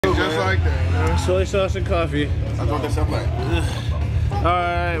like that. Soy sauce and coffee. I know what that sound like. All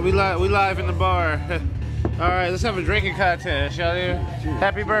right, we live in the bar. All right, let's have a drinking contest, y'all.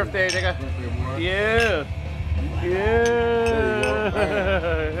 Happy birthday, nigga. Yeah. Yeah.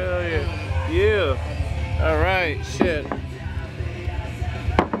 Hell yeah. Yeah. All right, shit.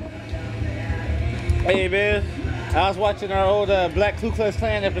 Hey, man. I was watching our old Black Ku Klux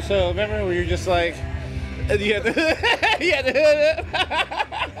Klan episode. Remember where you're just like, you had to,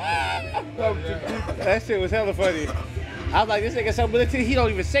 that shit was hella funny. I was like, this nigga so militant, he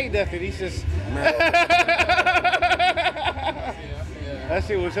don't even say nothing. He's just. That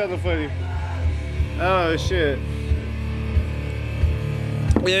shit was hella funny. Oh shit.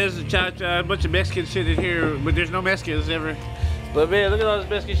 Yeah, there's a bunch of Mexican shit in here, but there's no Mexicans ever. But man, look at all this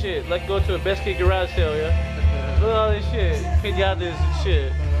Mexican shit. Like go to a Mexican garage sale, yeah. Look at all this shit, pinatas and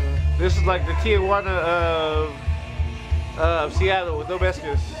shit. This is like the Tijuana of Seattle with no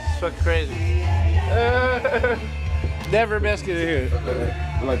Mexicans. It's fucking crazy. Never Mexican in here.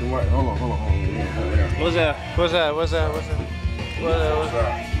 I like the white. Hold on. What's that?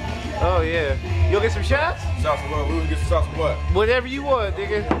 Oh yeah. You'll get some shots? Shots of what? We will get some shots of what? Whatever you want,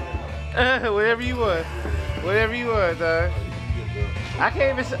 nigga. Whatever you want. Whatever you want, dog. I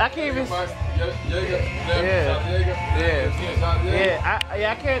can't even. I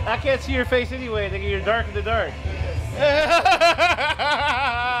can't see your face anyway, nigga. You're dark in the dark.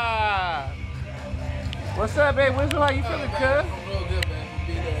 What's up, babe? What's how you feeling, cuz? I'm real good, man.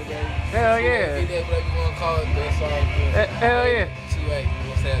 Be there, baby. Hell yeah. Be there, whatever you want to call it. That's all good. Hell yeah. 2-8.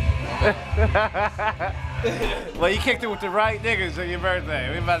 What's happening? Well, you kicked it with the right niggas on your birthday.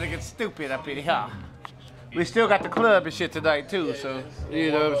 We about to get stupid up in here. We still got the club and shit tonight too, so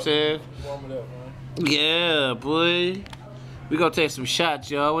you know what I'm saying? Warm it up, man. Yeah, boy. We gonna take some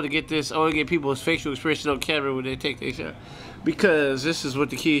shots, y'all. I wanna get people's facial expression on camera when they take their shot. Because this is what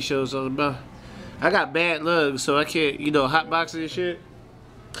the key show's all about. I got bad lungs, so I can't, hotboxing and shit.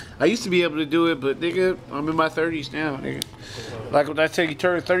 I used to be able to do it, but nigga, I'm in my 30s now, nigga. Like when I tell you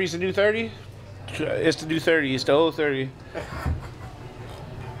turn 30's the new 30, it's the new 30, it's the old 30.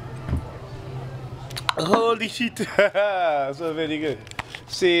 Holy shit. So very good.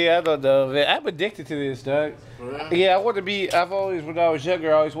 See, I don't know, man. I'm addicted to this, dog. Yeah, when I was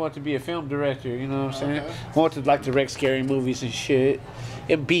younger, I always wanted to be a film director, you know what I'm saying? I wanted to like direct scary movies and shit.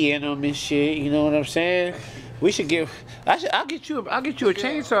 And be in them and shit, you know what I'm saying? We should I'll get you a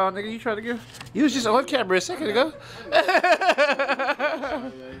chainsaw, nigga. You trying to you was just on camera a second ago. Yeah,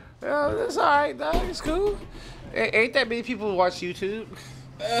 that's alright, dog. It's cool. Ain't that many people who watch YouTube?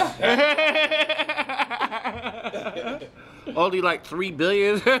 Only like 3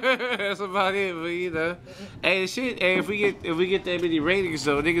 billion. That's about it, but you know. Hey, shit. Hey, if we get that many ratings,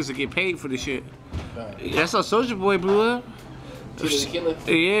 though, niggas will get paid for the shit. That's how Soulja Boy blew up.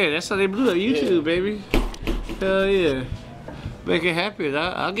 Yeah, that's how they blew up YouTube, baby. Hell yeah. Make it happen.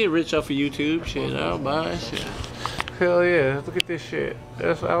 I'll get rich off of YouTube. Shit, I don't mind. Shit. Hell yeah. Look at this shit.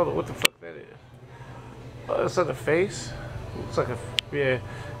 I don't know what the fuck that is. Oh, it's on the face. Looks like yeah.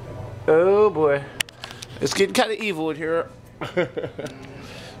 Oh boy. It's getting kind of evil in here.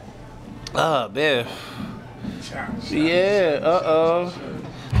 Oh man. Yeah.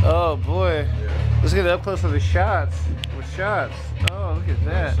 Oh boy. Let's get up close to the shots. With shots. Oh, look at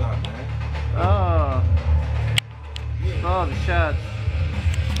that. Oh. Oh, the shots.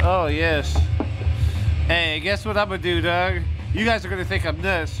 Oh yes. Hey, guess what I'm gonna do, dog? You guys are gonna think I'm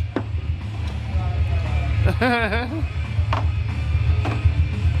nuts.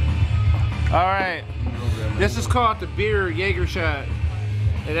 All right. This is called the beer Jaeger shot.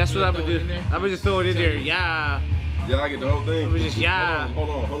 And that's what I'm gonna do. I'm gonna just throw it in there. Yeah. Yeah, I get the whole thing. I'm just, yeah. Hold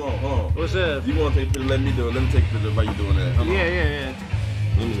on. What's up? You want to take a picture? Let me do it. Let me take a picture while you doing that. Yeah.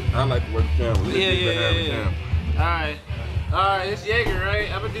 I like to work the camera. Yeah. All right, it's Jaeger, right?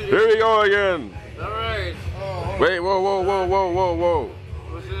 I'm gonna do this. Here we go again. All right. Wait, whoa.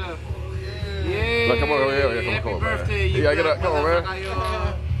 What's up? Yeah. Look, come on, Happy birthday, you. Yeah, get up. Come on, man.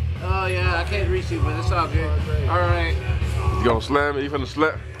 Oh yeah, I can't reach you, but it's all good. All right. You gonna slam it? You finna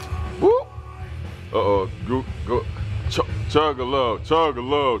slap? Woo! Go. Chug a love. Fucking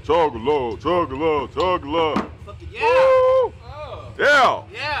yeah. Woo! Yeah.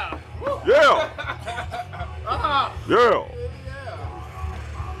 Yeah. Woo. Yeah. Yeah.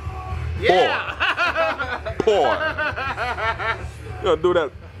 Yeah. Boy. You gotta do that,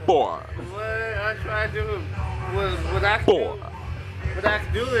 boy. What I try to do what I can Boy. do. What I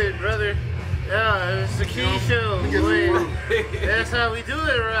can do it, brother. Yeah, it's the key show. That's how we do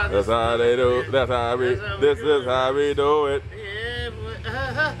it around That's how they do. This is how we do it. Yeah, boy.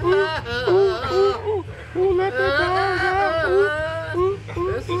 Ooh, let the dogs out.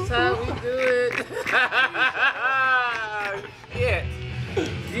 This is how we do it. Yeah.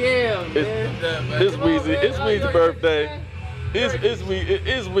 Yeah, man. It's Weezy. It's Weezy's birthday. It's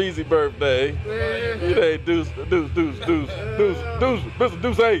Weezy's birthday. It ain't Deuce, Mr. Deuce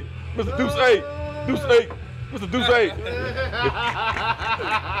 8, Mr. Deuce 8, Mr. Deuce 8.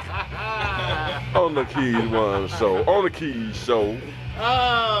 On the Keyz One Show. On the Keyz Show.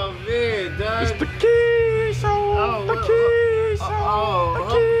 Oh man, dog. It's the Keyz Show. The Keyz Show. The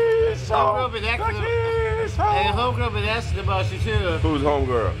Keyz Show. The Keyz Show. Hey, homegirl been asking about you too. Who's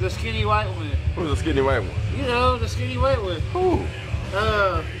homegirl? The skinny white one. Who's the skinny white one? You know, the skinny white one. Who?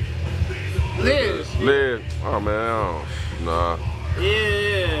 Liz. Liz. Oh man, nah.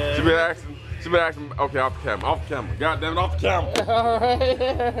 Yeah. She been asking. Okay, off the camera. God damn it, off the camera.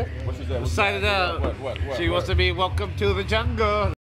 Alright. What's she saying? Sign it out. What? She wants to be welcome to the jungle.